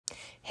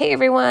Hey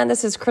everyone,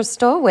 this is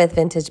Crystal with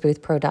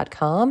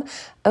VintageBoothPro.com.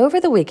 Over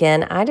the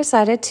weekend, I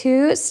decided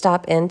to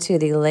stop into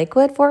the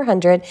Lakewood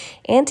 400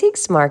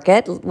 Antiques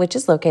Market, which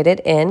is located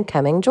in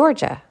Cumming,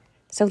 Georgia.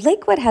 So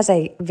Lakewood has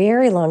a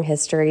very long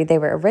history. They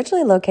were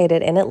originally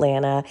located in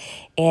Atlanta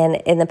and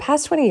in the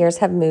past 20 years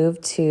have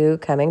moved to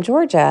Cumming,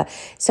 Georgia.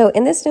 So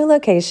in this new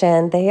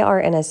location, they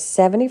are in a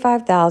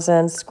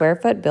 75,000 square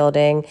foot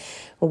building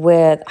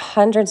with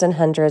hundreds and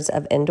hundreds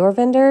of indoor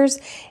vendors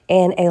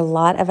and a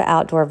lot of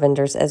outdoor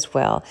vendors as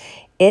well.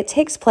 It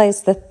takes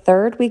place the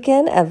third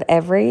weekend of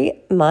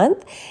every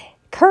month.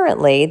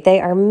 Currently,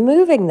 they are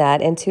moving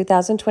that in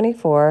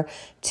 2024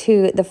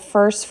 to the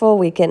first full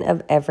weekend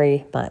of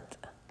every month.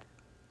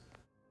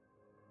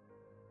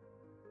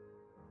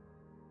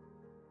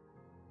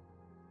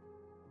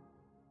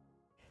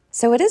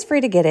 So it is free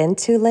to get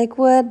into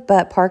Lakewood,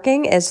 but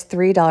parking is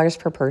 $3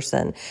 per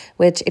person,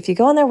 which if you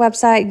go on their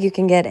website, you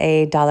can get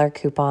a dollar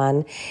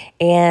coupon.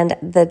 And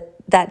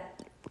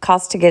that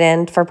cost to get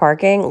in for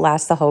parking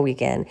lasts the whole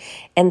weekend.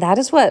 And that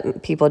is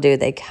what people do.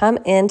 They come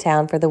in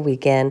town for the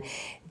weekend.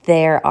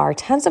 There are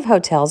tons of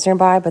hotels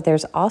nearby, but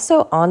there's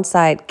also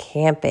on-site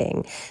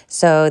camping.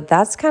 So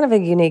that's kind of a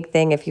unique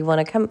thing. If you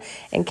want to come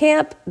and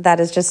camp, that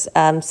is just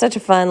such a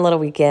fun little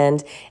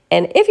weekend.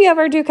 And if you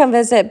ever do come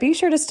visit, be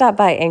sure to stop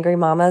by Angry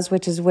Mama's,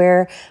 which is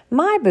where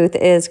my booth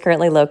is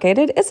currently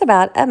located. It's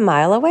about a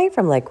mile away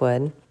from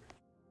Lakewood.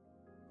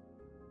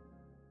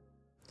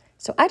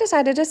 So I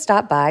decided to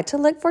stop by to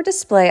look for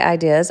display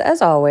ideas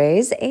as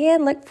always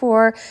and look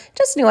for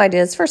just new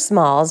ideas for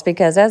smalls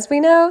because as we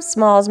know,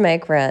 smalls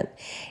make rent.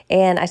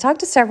 And I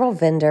talked to several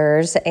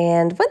vendors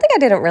and one thing I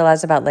didn't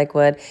realize about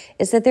Lakewood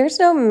is that there's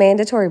no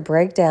mandatory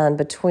breakdown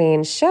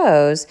between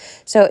shows.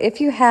 So if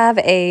you have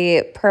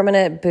a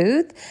permanent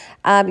booth,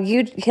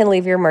 you can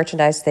leave your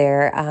merchandise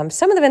there.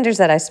 Some of the vendors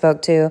that I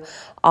spoke to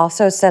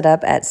also set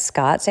up at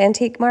Scott's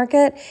Antique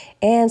Market,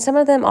 and some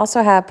of them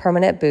also have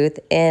permanent booth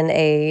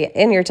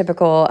in your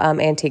typical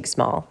antique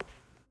small.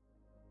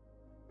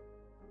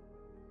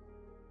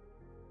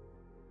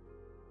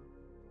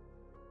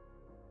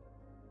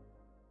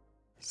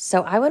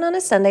 So I went on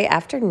a Sunday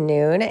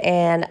afternoon,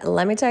 and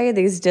let me tell you,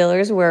 these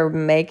dealers were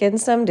making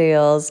some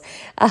deals.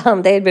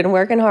 They had been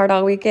working hard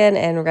all weekend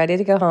and ready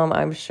to go home,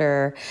 I'm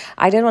sure.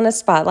 I did want to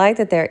spotlight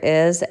that there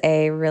is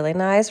a really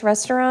nice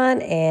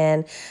restaurant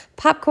and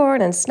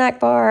popcorn and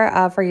snack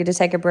bar for you to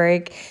take a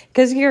break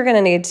because you're going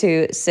to need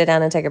to sit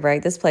down and take a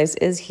break. This place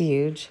is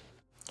huge.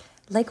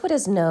 Lakewood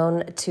is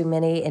known to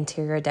many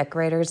interior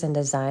decorators and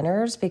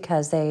designers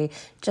because they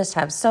just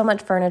have so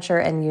much furniture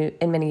and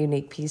many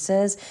unique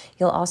pieces.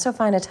 You'll also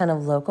find a ton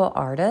of local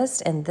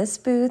artists. In this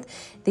booth,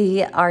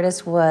 the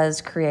artist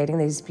was creating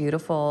these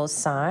beautiful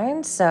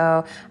signs.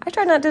 So I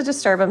try not to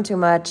disturb them too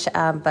much,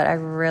 but I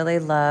really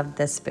love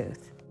this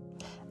booth.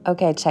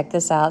 Okay, check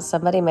this out.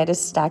 Somebody made a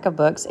stack of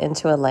books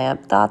into a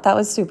lamp. Thought that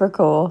was super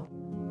cool.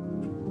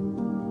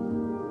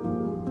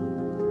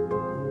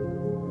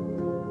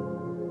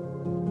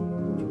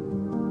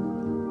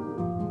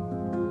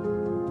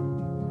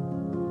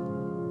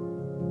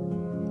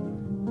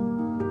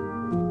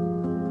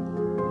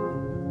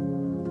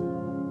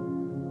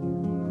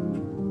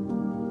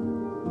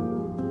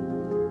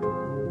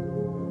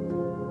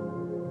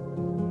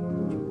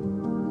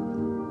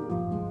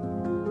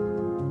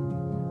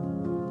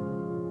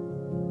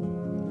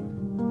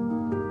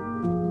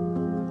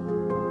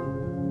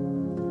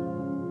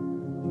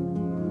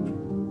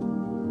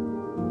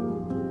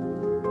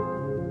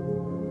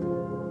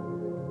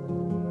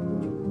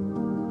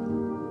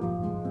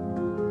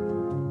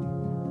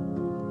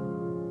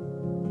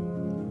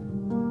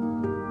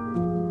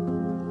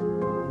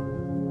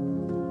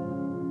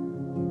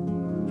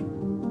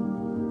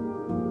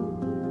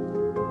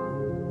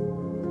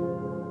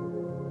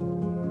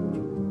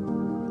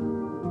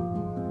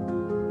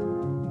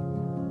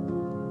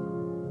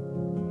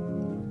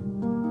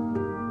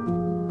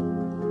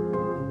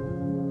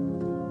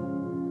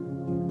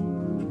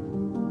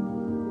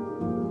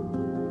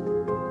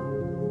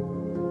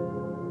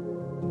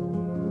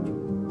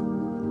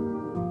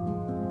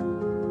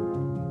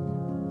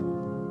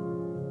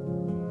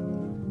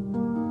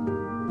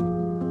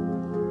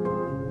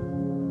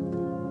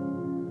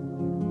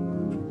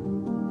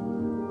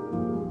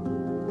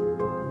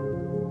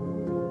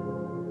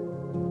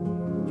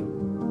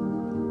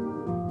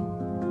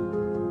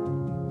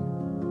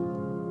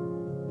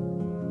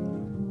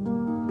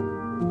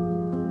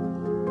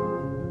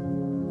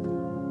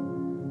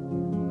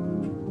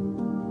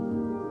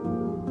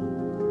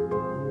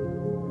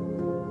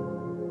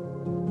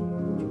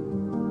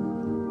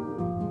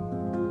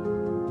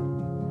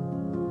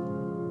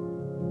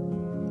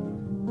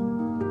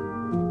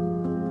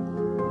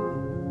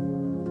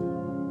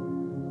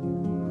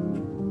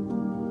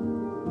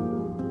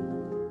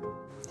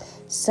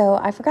 So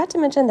I forgot to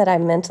mention that I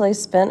mentally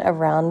spent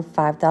around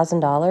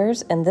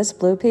 $5,000, and this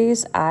blue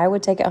piece, I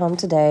would take it home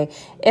today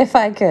if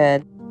I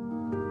could.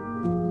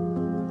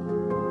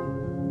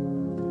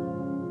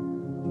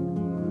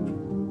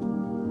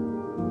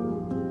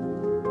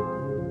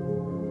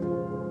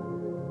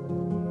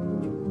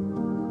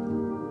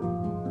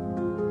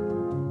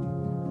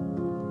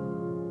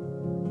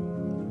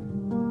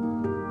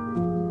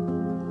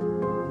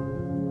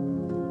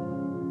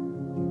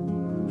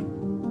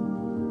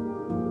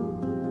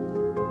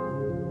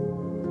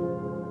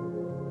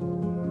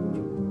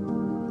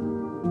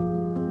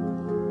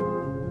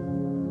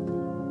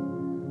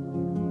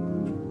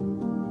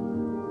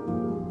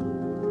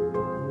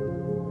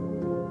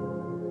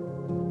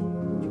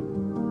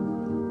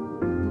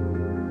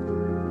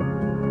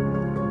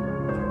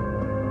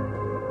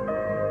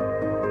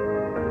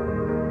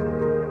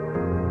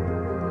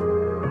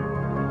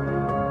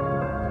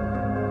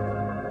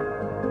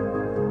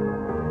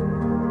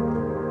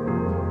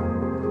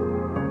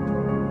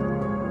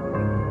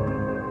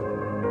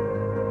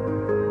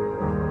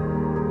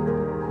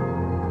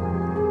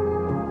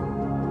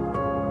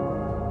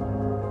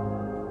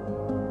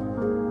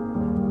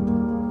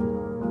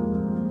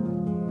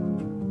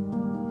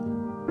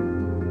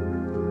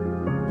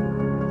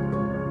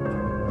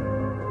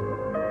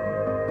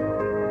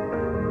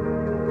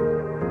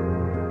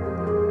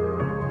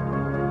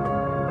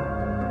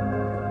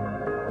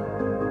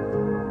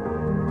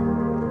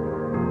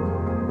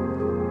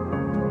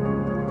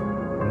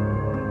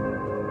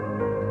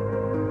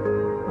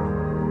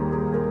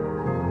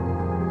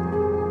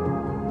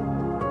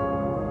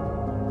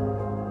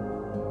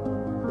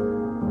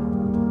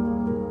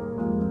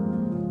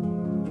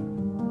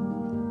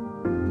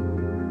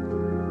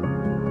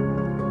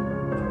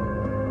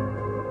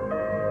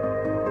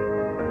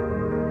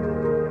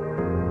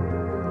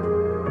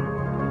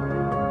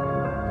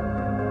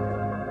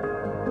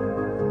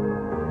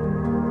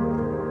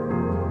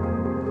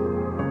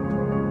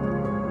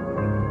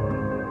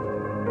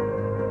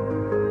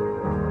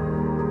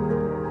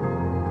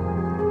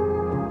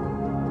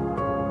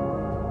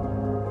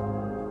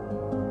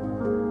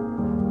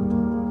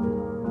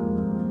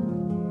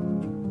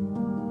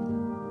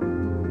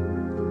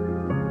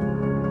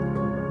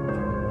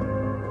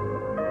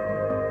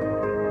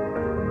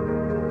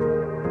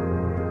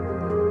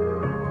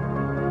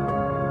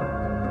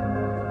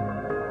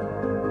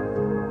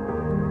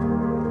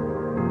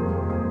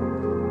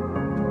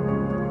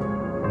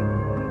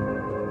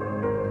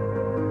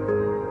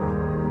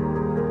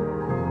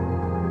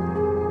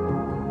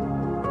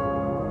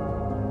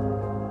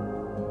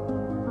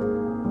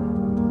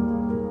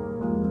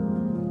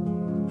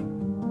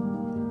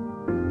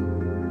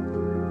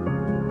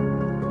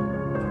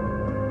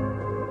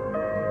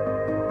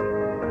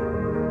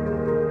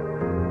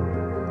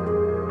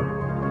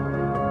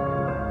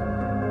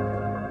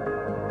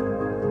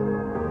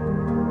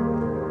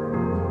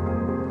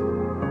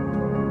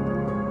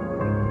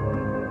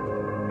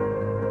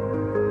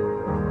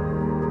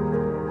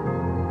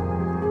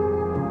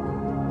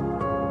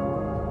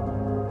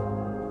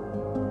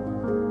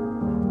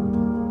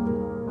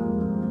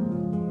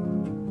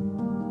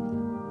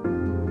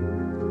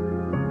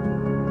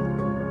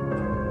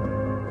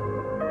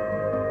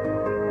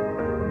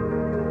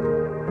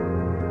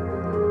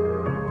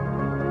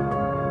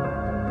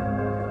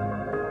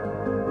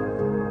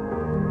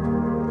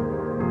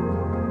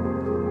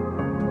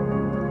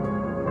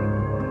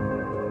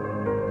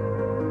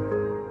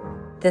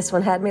 This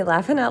one had me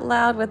laughing out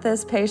loud with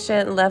this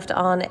patient left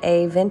on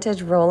a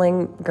vintage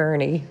rolling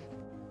gurney.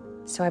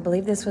 So I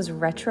believe this was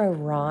Retro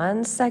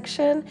Ron's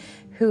section,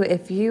 who,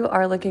 if you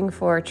are looking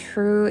for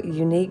true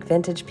unique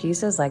vintage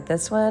pieces like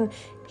this one,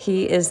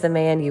 he is the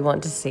man you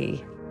want to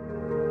see.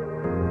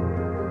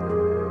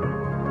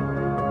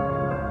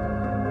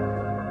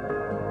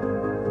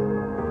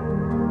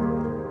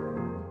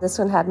 This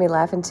one had me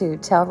laughing too.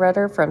 Tail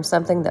rudder from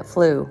something that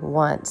flew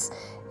once.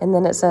 And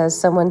then it says,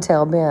 someone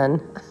tell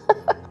Ben.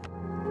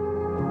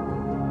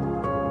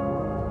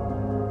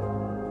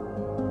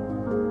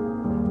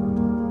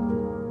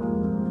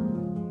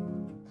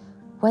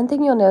 One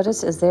thing you'll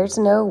notice is there's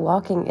no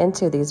walking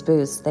into these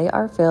booths. They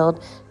are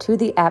filled to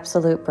the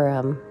absolute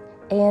brim.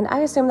 And I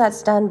assume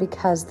that's done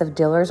because the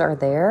dealers are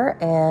there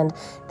and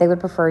they would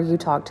prefer you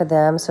talk to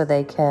them so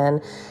they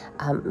can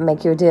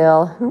make you a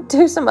deal,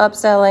 do some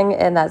upselling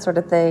and that sort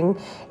of thing.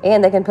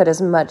 And they can put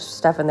as much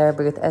stuff in their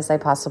booth as they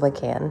possibly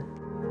can.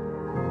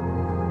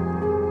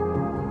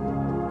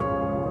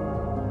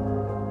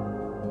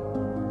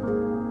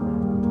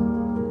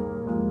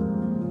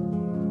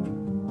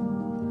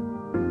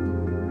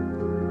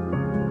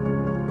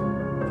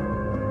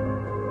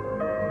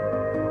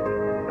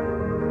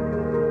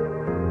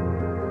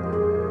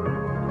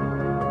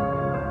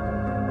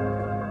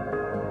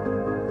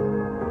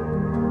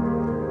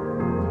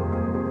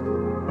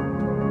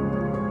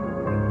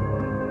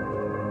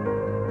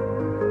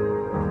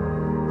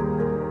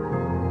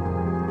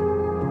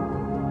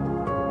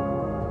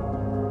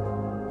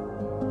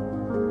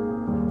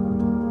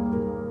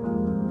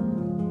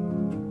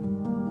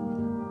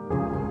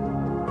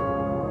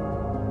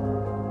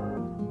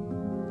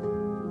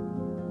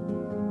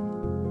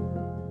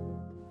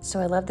 So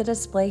I love the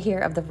display here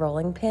of the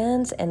rolling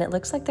pins, and it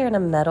looks like they're in a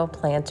metal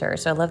planter,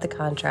 so I love the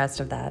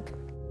contrast of that.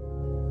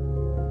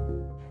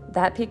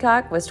 That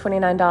peacock was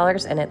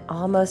 $29 and it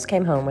almost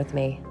came home with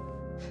me.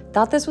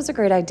 Thought this was a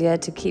great idea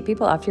to keep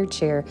people off your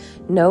chair.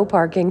 No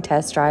parking,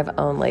 test drive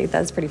only.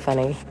 That's pretty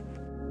funny.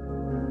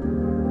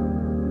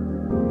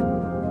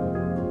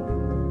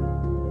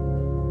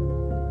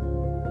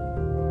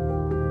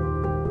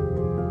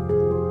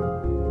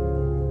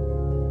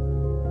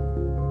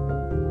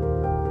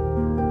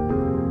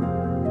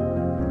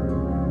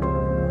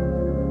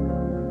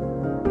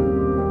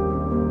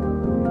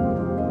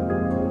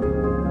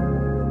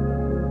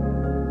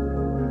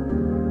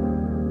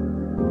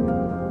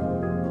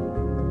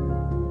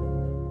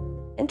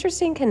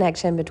 Interesting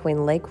connection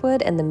between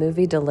Lakewood and the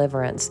movie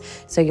Deliverance.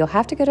 So you'll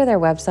have to go to their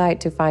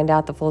website to find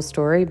out the full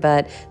story,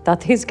 but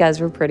thought these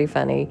guys were pretty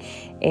funny.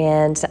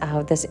 And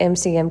this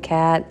MCM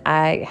cat,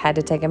 I had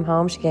to take him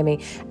home. She gave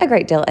me a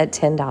great deal at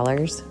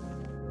 $10.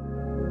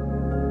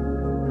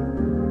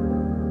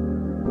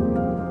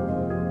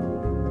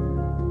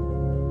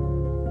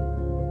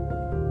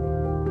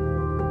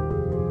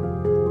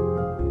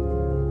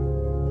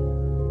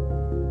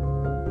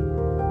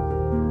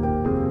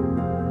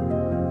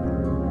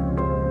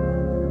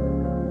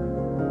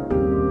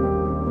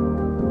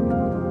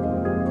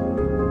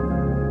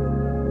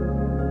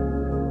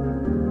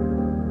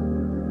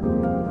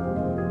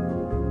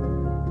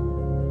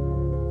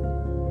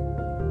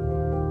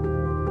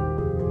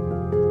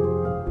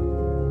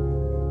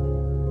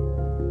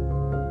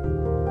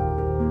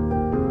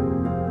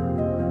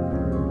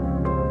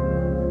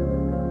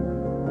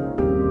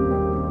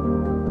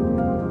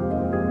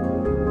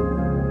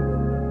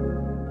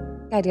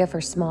 Idea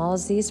for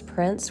SMALLS. These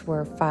prints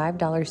were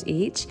 $5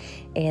 each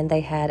and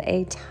they had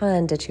a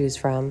ton to choose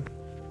from.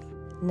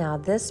 Now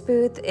this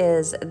booth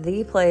is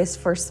the place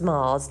for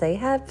SMALLS. They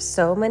have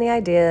so many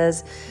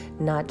ideas,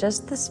 not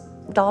just the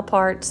doll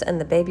parts and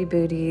the baby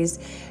booties.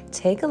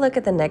 Take a look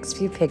at the next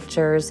few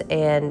pictures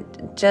and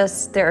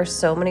just there are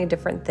so many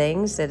different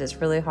things that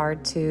it's really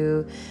hard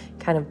to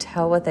kind of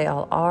tell what they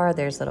all are.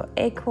 There's little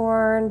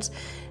acorns,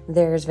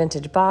 there's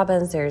vintage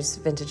bobbins, there's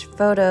vintage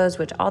photos,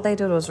 which all they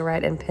did was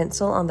write in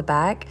pencil on the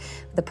back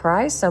the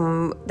price.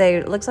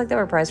 They looks like they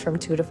were priced from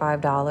 $2 to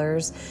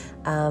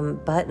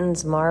 $5.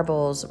 Buttons,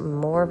 marbles,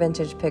 more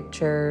vintage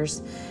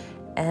pictures,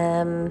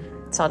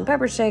 salt and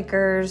pepper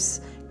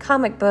shakers,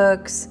 comic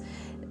books,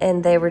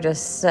 and they were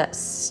just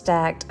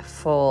stacked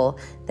full.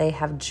 They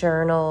have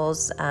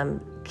journals,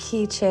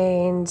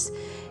 keychains,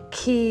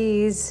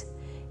 keys,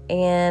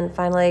 and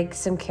finally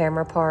some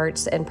camera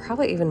parts and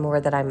probably even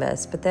more that I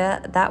missed, but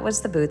that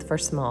was the booth for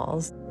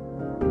SMALLS.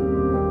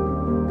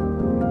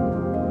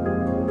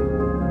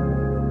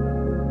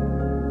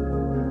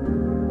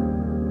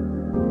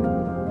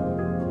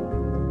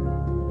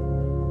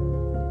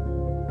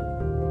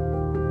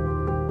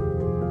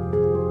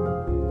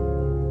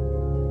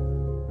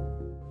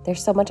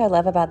 There's so much I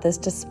love about this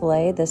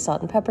display, the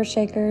salt and pepper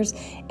shakers,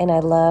 and I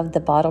love the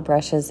bottle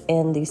brushes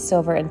in the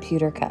silver and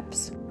pewter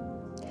cups.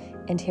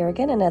 And here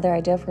again, another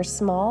idea for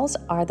SMALLS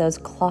are those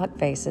clock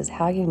faces.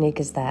 How unique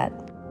is that?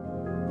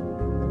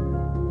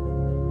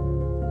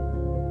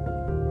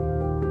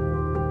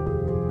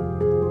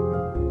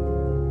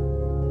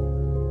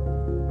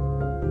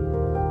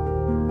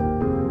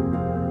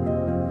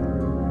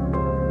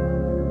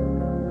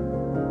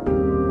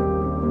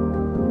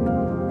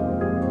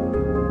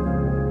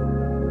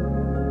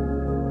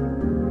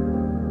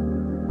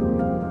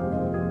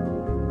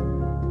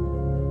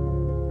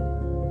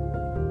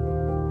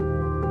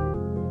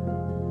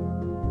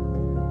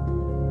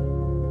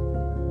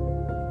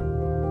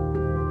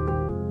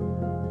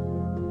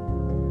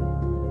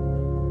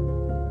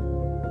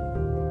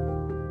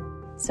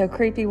 So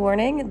creepy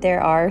warning,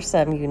 there are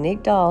some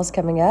unique dolls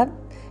coming up.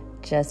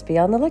 Just be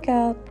on the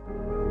lookout.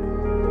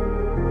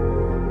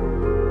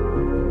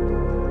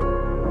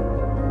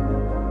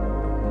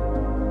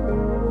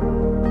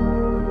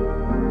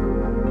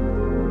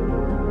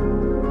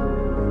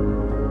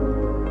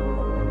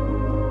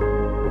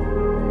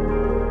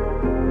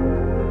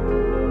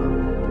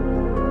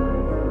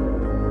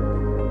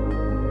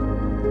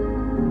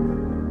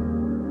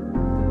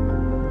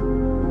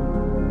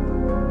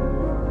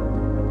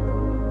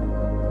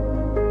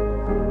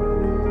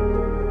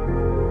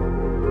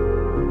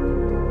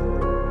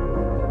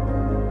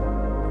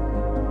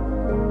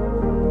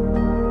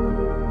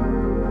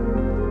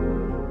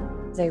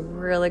 It's a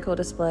really cool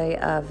display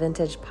of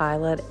vintage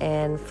pilot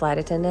and flight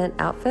attendant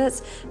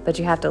outfits, but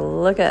you have to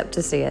look up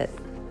to see it.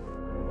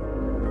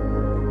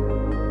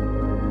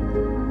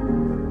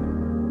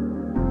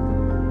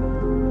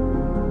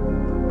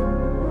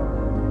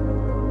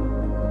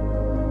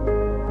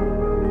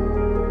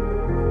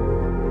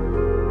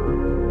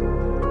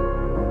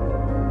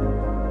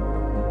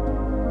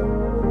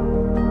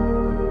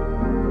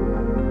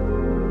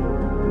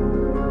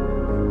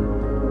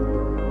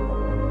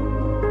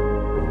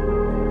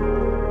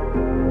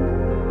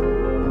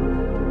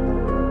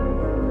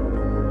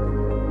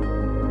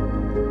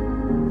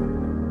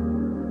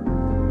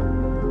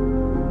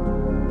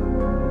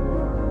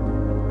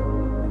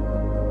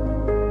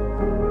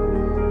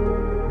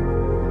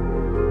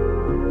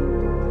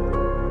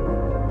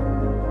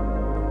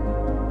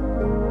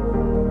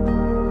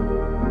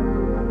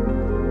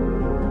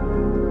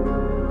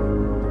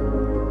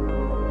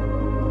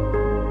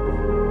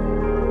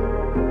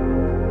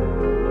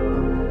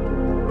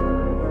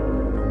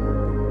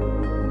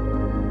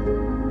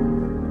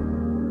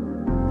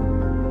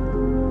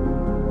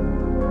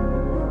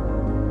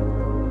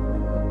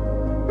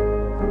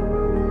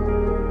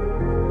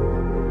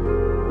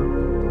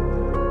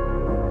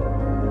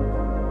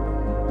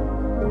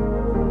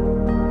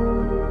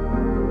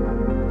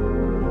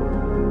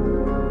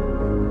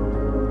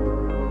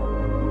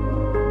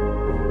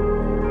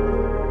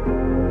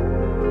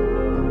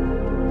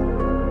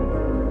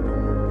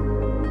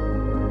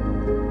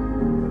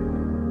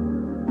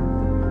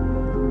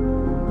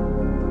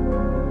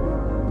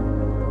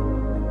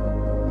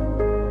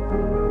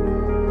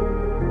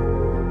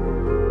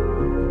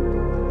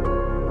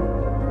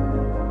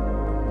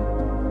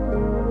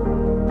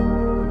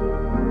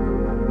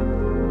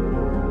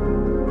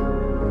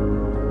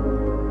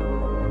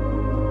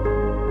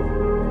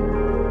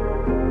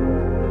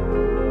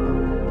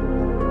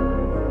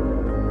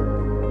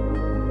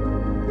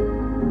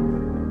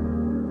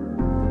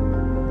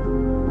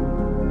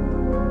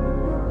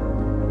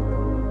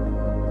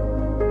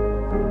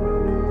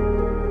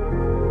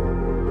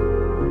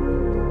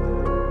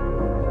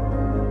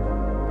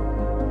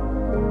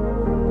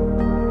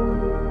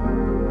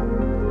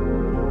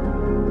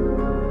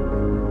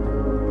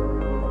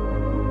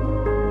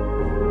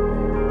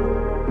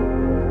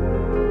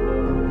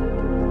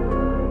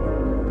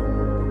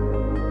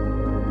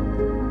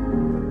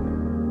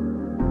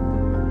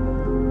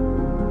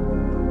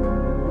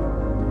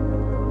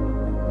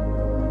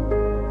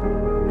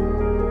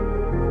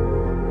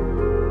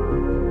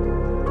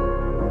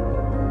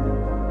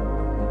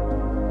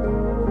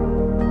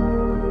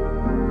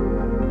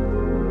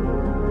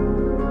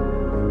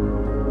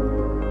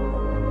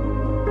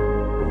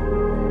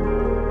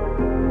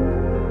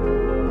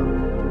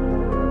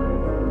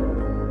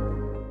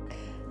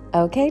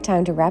 Okay,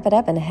 time to wrap it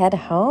up and head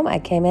home. I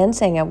came in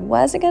saying I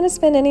wasn't going to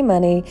spend any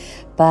money,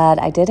 but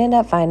I did end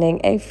up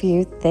finding a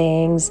few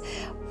things.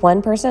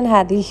 One person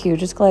had the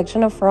hugest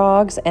collection of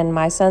frogs, and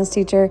my son's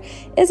teacher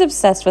is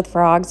obsessed with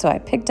frogs, so I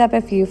picked up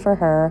a few for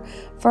her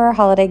for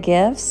holiday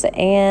gifts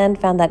and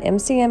found that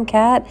MCM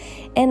cat.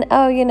 And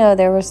oh, you know,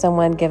 there was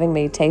someone giving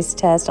me taste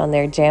test on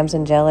their jams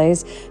and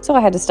jellies, so I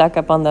had to stock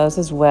up on those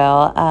as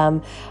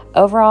well.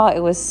 Overall, it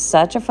was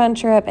such a fun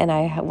trip, and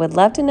I would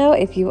love to know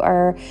if you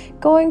are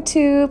going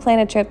to plan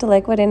a trip to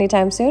Lakewood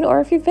anytime soon, or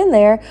if you've been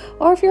there,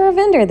 or if you're a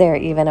vendor there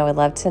even. I would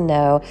love to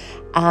know.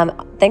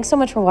 Thanks so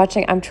much for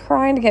watching. I'm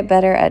trying to get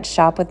better at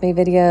shop with me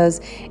videos.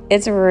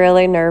 It's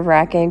really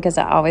nerve-wracking because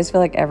I always feel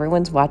like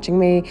everyone's watching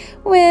me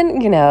when,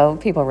 you know,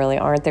 people really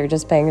aren't. They're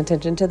just paying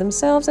attention to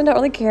themselves and don't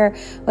really care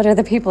what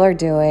other people are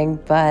doing.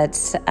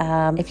 But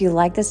if you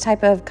like this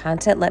type of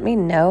content, let me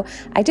know.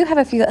 I do have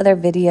a few other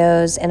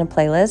videos in a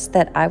playlist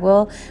that I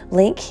will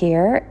link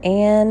here,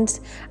 and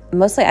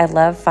mostly I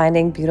love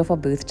finding beautiful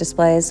booth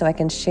displays so I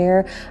can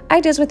share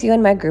ideas with you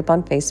in my group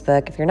on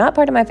Facebook. If you're not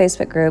part of my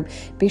Facebook group,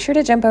 be sure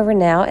to jump over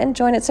now and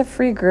join. It's a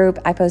free group.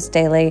 I post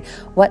daily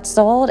what's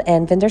sold,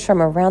 and vendors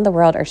from around the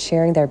world are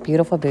sharing their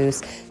beautiful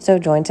booths. So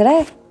join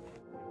today.